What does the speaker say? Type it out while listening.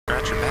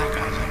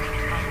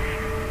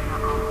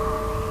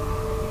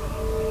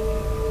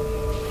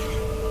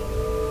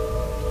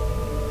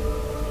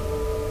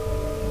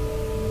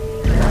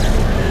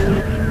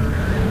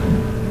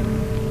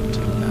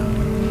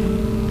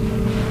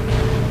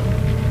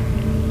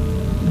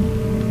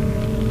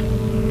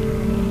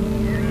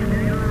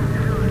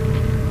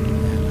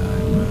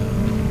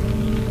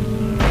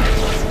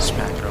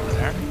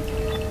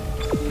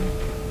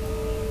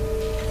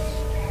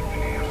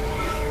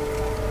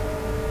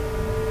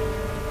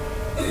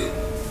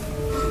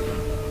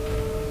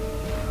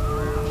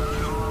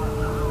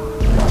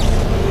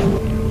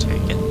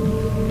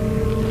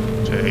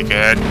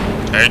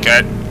Take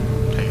it.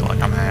 Take it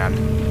like a man.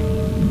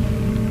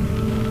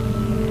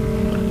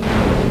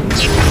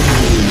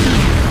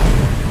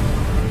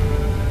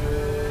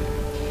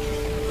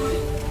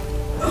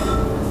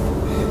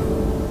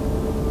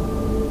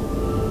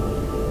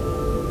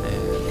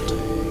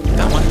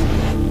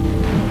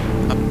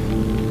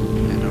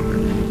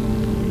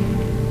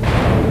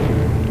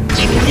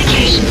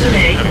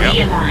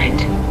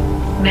 Realigned.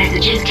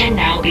 Messages can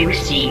now be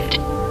received.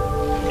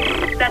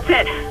 That's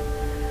it.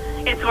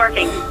 It's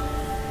working.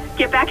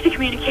 Get back to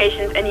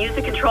communications and use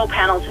the control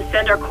panel to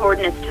send our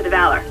coordinates to the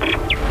Valor.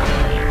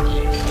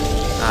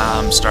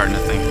 I'm starting to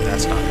think that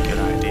that's not a good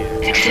idea.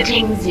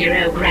 Exiting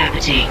zero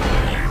gravity.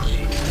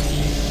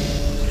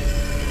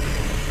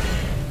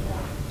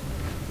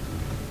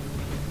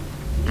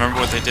 Remember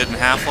what they did in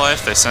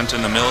Half-Life? They sent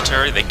in the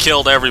military. They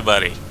killed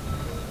everybody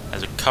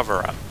as a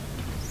cover-up.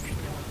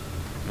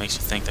 Makes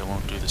you think they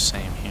won't do the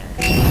same here.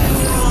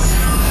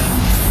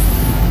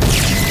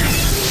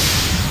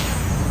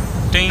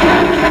 Ding!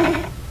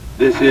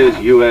 This is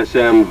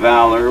USM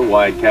Valor,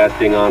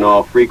 widecasting on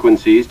all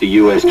frequencies to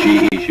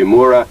USG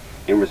Ishimura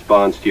in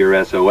response to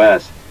your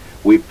SOS.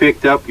 We've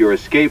picked up your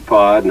escape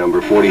pod,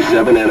 number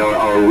 47, and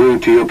are en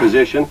route to your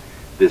position.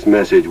 This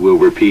message will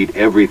repeat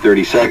every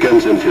 30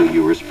 seconds until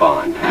you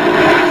respond.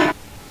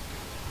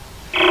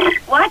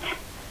 What?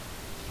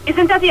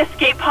 Isn't that the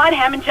escape pod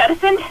Hammond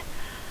jettisoned?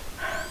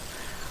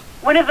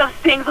 One of those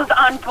things was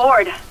on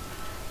board.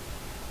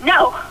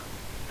 No.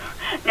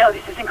 No,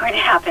 this isn't going to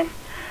happen.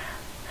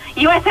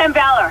 USM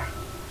Valor.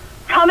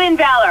 Come in,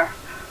 Valor.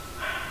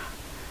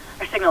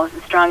 Our signal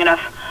isn't strong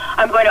enough.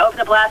 I'm going to open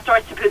the blast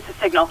doors to boost the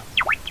signal.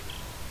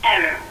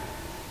 Error.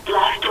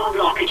 Blast door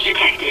blockage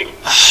detected.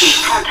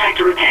 Please contact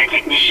a repair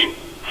technician.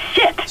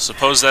 Shit!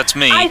 Suppose that's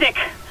me. Isaac,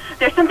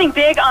 there's something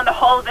big on the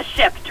hull of the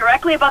ship,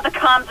 directly above the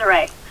comms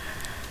array.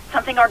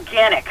 Something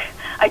organic.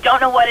 I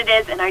don't know what it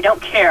is, and I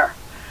don't care.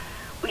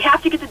 We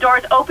have to get the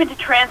doors open to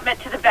transmit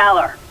to the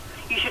Valor.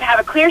 You should have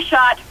a clear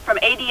shot from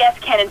ADS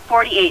Cannon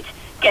 48.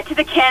 Get to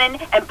the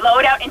cannon and blow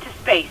it out into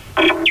space.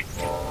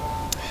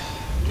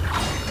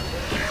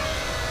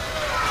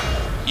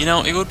 You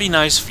know, it would be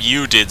nice if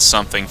you did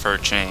something for a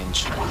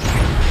change. It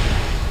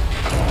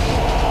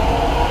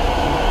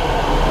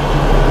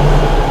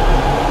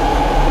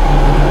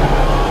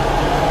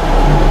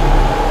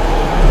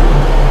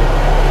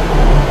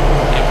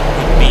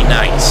would be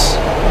nice.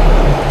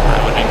 I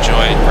would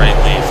enjoy it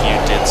greatly if you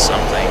did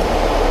something.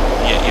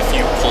 Yeah, if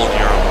you pulled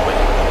your own weight.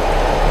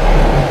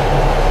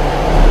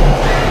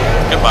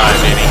 Goodbye,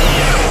 baby.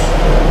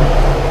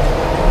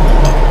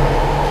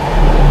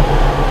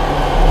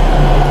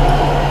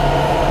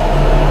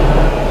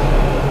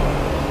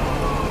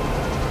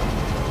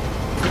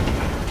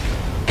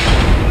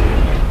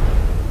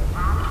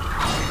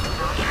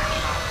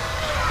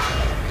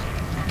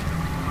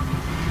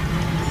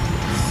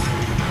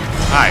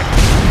 Hi.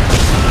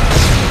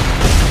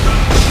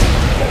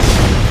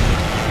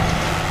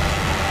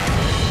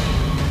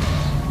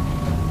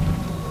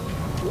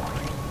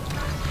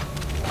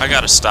 I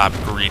gotta stop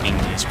greeting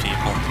these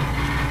people.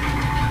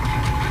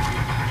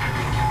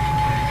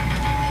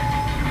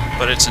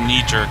 But it's a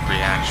knee-jerk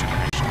reaction,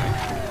 actually.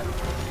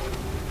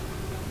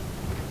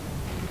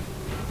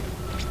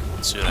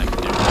 Let's see what I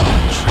can do.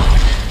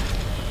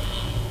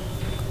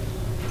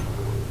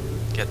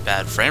 Get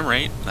bad frame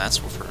rate, that's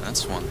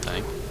one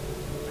thing.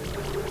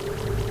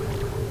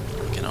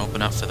 We can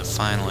open up for the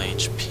final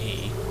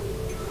HP.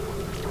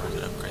 Or I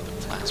could upgrade the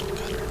plasma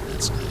cutter,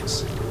 that's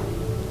nice.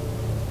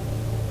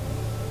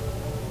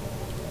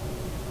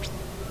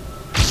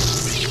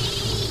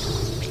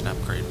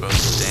 Upgrade both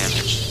the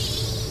damage.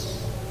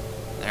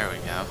 There we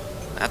go.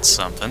 That's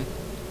something.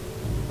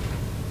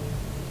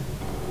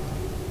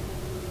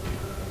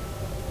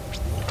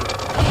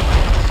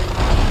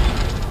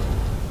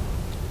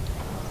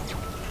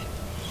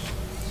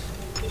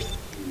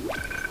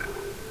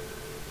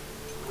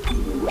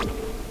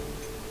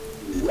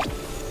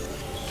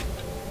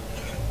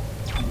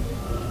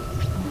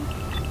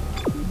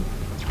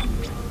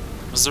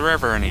 Was there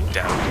ever any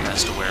doubt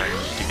as to where I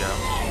need to go?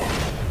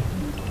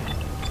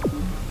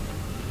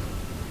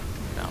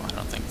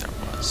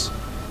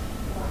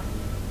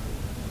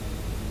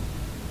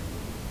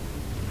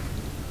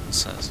 It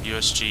says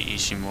USG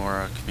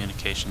Ishimura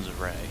Communications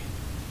Array.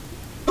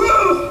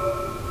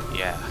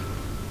 Yeah.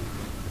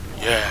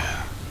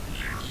 Yeah.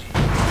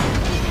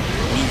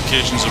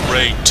 Communications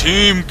Array,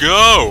 team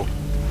go!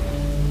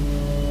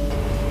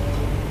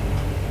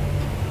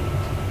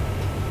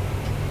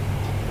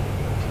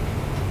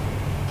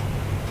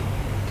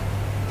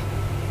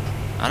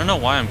 I don't know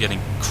why I'm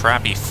getting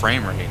crappy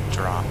frame rate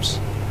drops.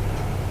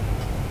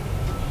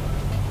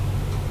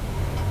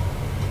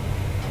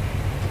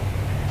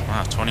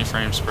 Wow, 20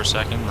 frames per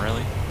second,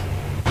 really?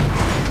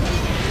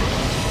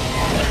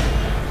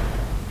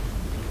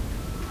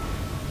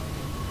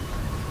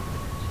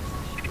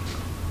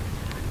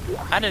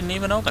 I didn't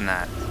even open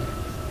that.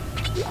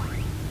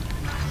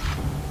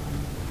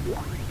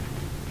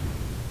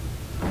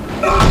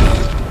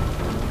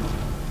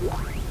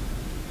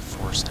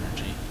 Forced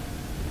energy.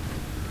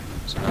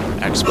 So another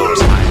Xbox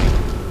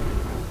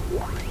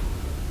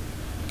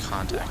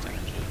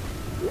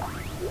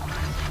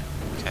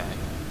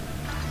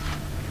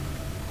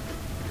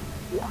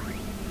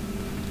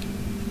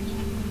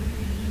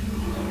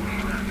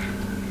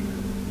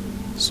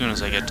As soon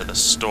as I get to the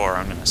store,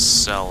 I'm gonna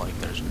sell like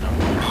there's no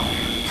tomorrow.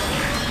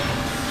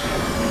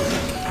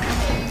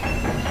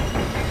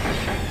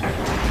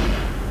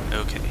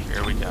 Okay,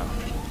 here we go.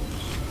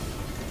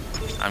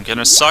 I'm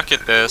gonna suck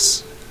at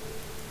this.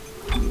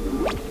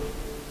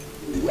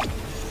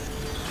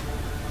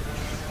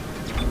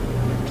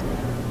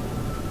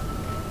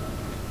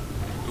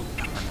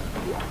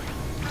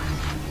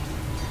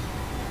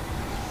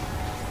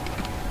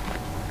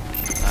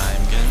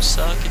 I'm gonna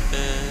suck at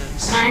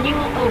this. Manual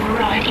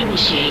override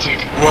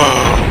initiated.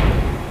 Whoa!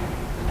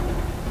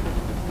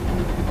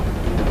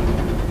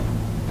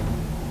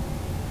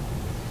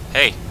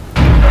 Hey,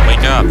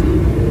 wake up.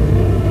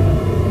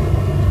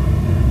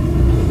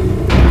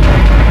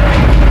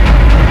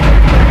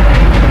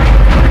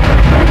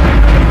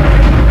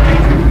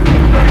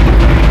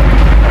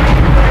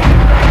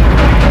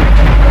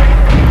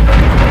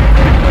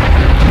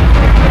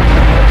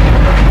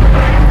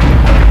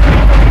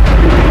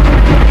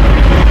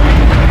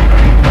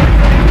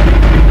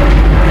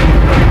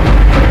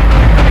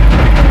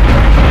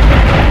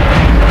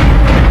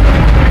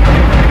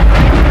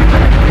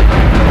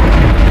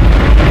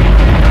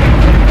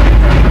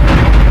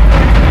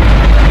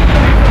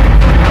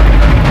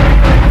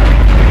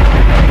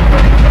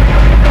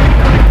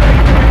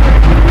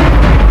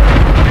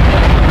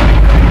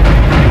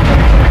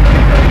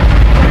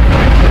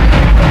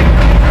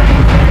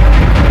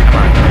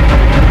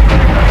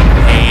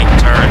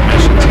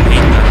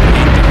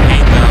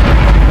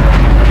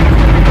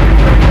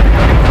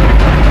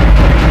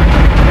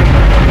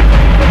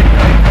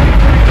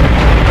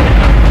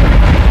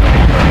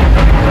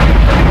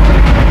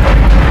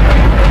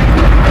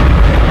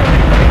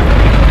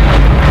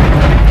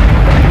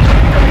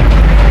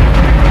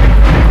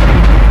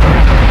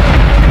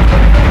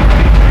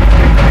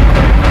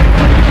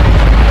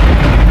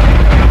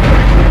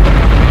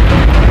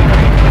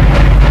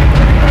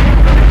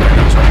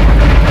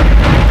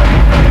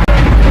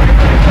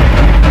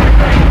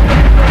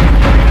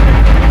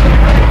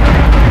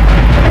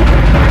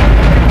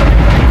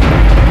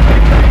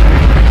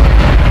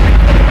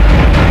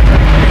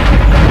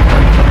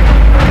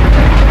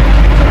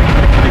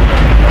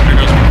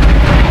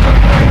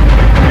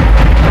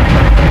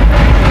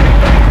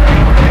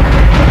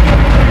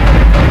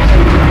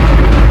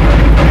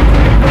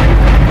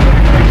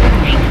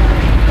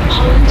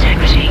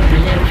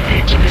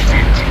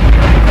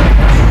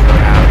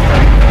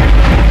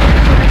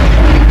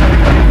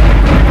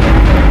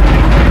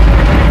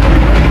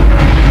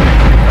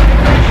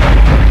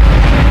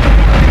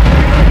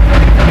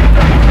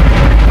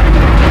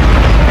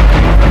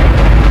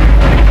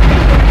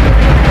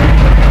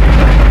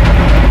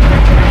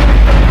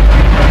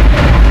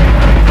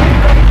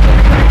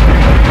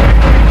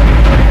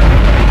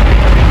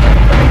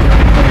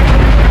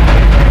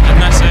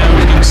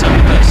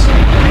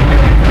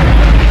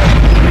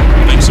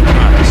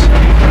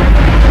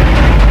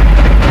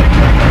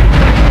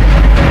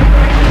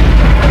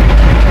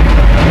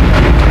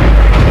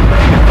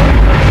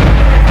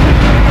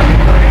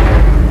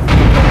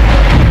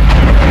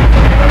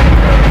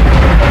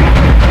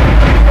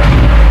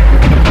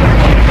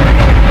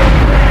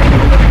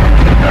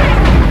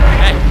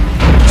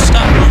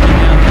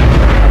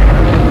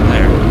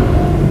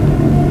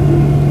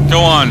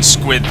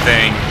 Squid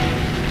thing.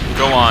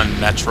 Go on,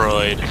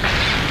 Metroid.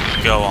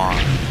 Go on.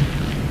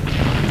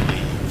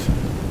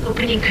 Leave.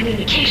 Opening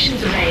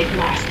communications array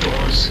blast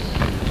doors.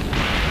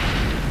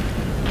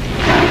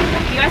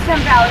 USM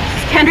Valor, this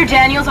is Kendra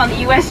Daniels on the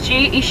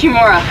USG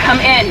Ishimura. Come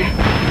in.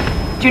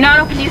 Do not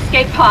open the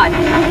escape pod.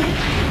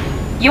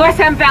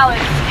 USM Valor,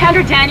 this is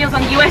Kendra Daniels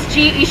on the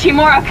USG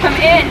Ishimura. Come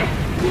in.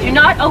 Do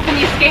not open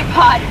the escape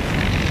pod.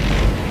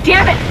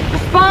 Damn it!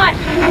 Respond!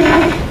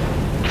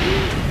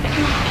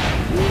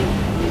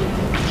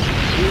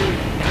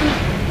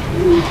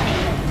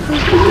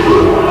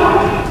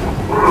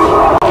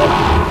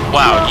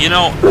 Wow, you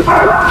know,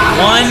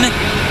 one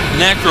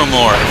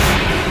necromorph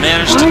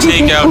managed to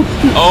take out...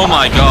 Oh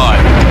my god.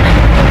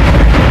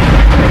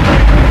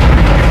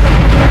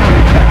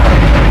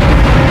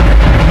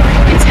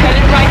 It's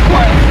headed right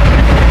for us.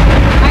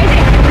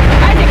 Isaac,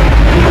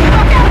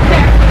 look out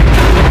there!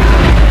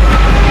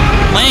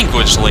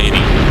 Language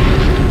lady.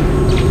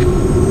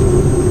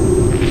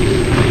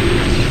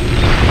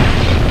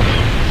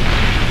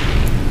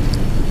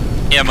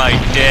 Am I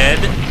dead?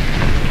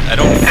 I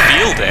don't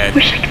feel dead. I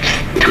wish I could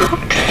just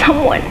talk to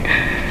someone.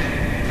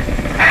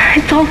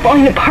 It's all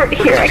falling apart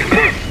here.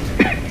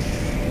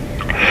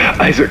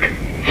 Isaac.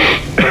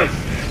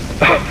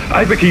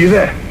 Isaac, are you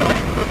there?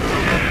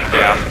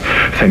 Yeah.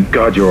 Thank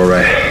God you're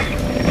alright.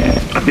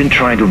 I've been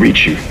trying to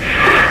reach you.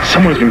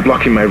 Someone's been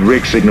blocking my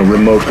rig signal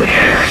remotely.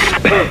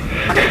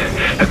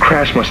 A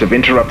crash must have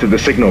interrupted the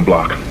signal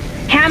block.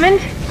 Hammond,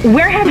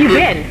 where have you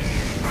been?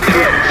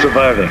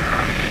 Surviving.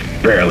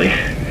 Barely.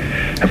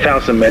 I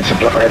found some med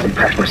supplies and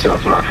patched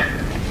myself up.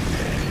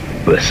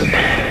 Listen.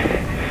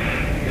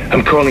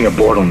 I'm calling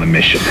aboard on the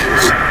mission.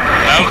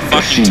 About Fuck the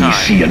fucking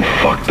CEC time. and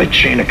fuck the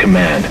chain of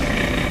command.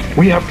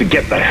 We have to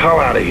get the hell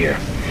out of here.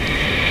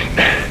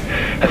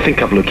 I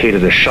think I've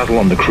located a shuttle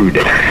on the crew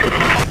deck.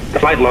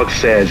 Flight log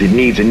says it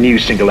needs a new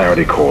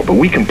singularity core, but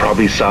we can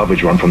probably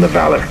salvage one from the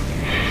Valor.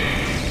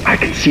 I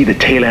can see the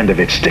tail end of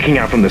it sticking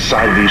out from the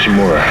side of the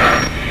Ishimura.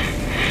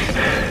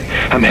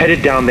 I'm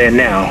headed down there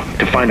now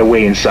to find a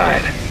way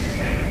inside.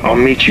 I'll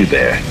meet you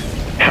there.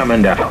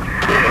 Hammond out.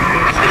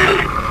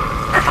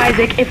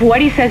 Isaac, if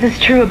what he says is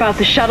true about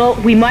the shuttle,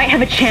 we might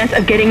have a chance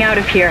of getting out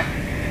of here.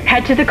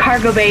 Head to the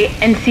cargo bay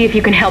and see if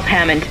you can help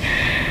Hammond.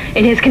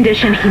 In his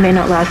condition, he may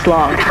not last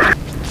long.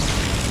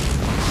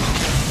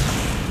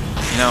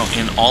 You know,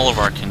 in all of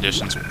our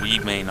conditions, we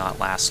may not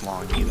last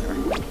long either.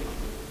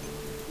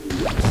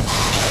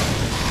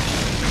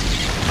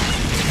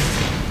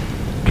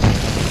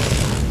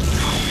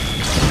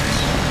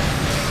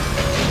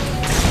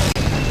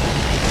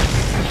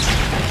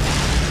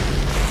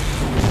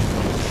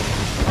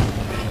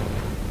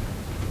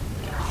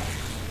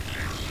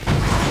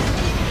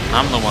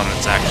 I'm the one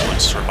that's actually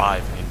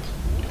surviving,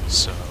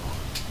 so...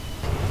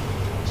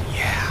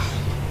 yeah.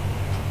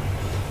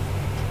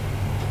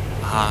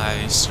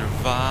 I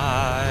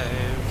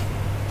survive.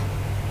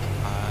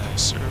 I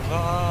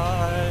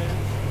survive.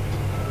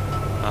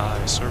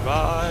 I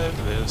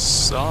survive this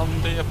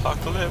zombie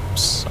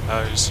apocalypse.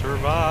 I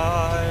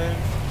survive.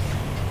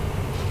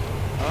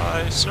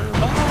 I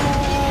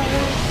survive.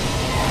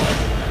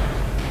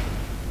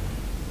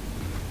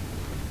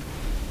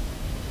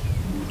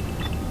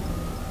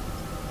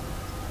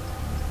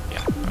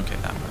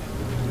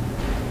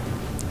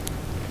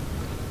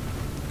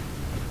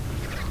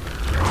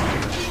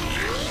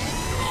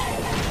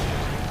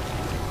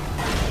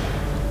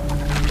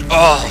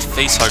 Oh,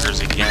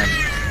 facehuggers again.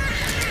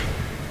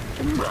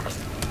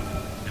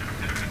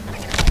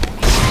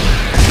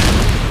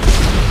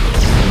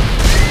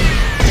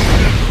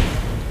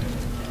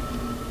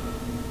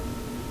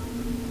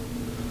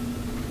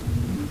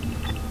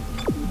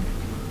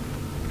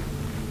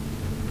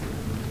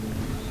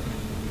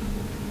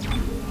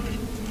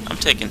 I'm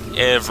taking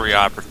every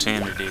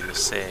opportunity to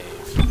save.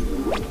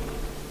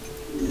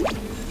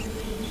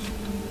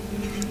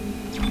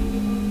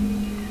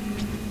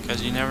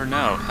 Because you never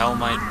know, hell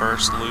might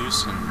burst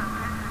loose and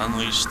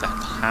unleash the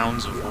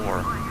hounds of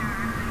war.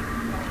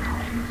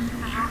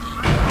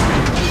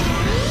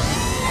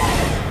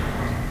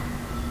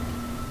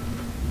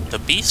 The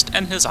beast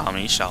and his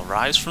army shall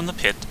rise from the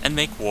pit and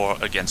make war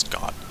against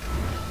God.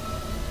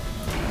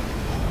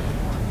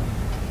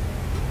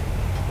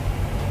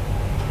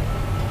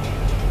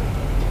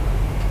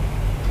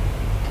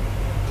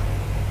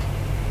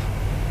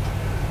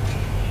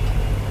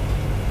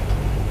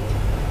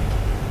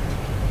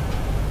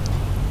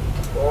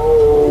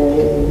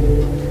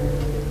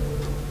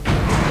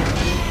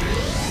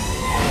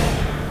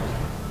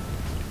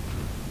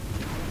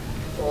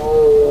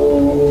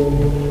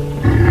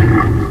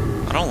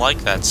 I don't like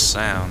that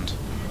sound.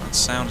 That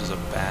sound is a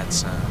bad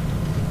sound.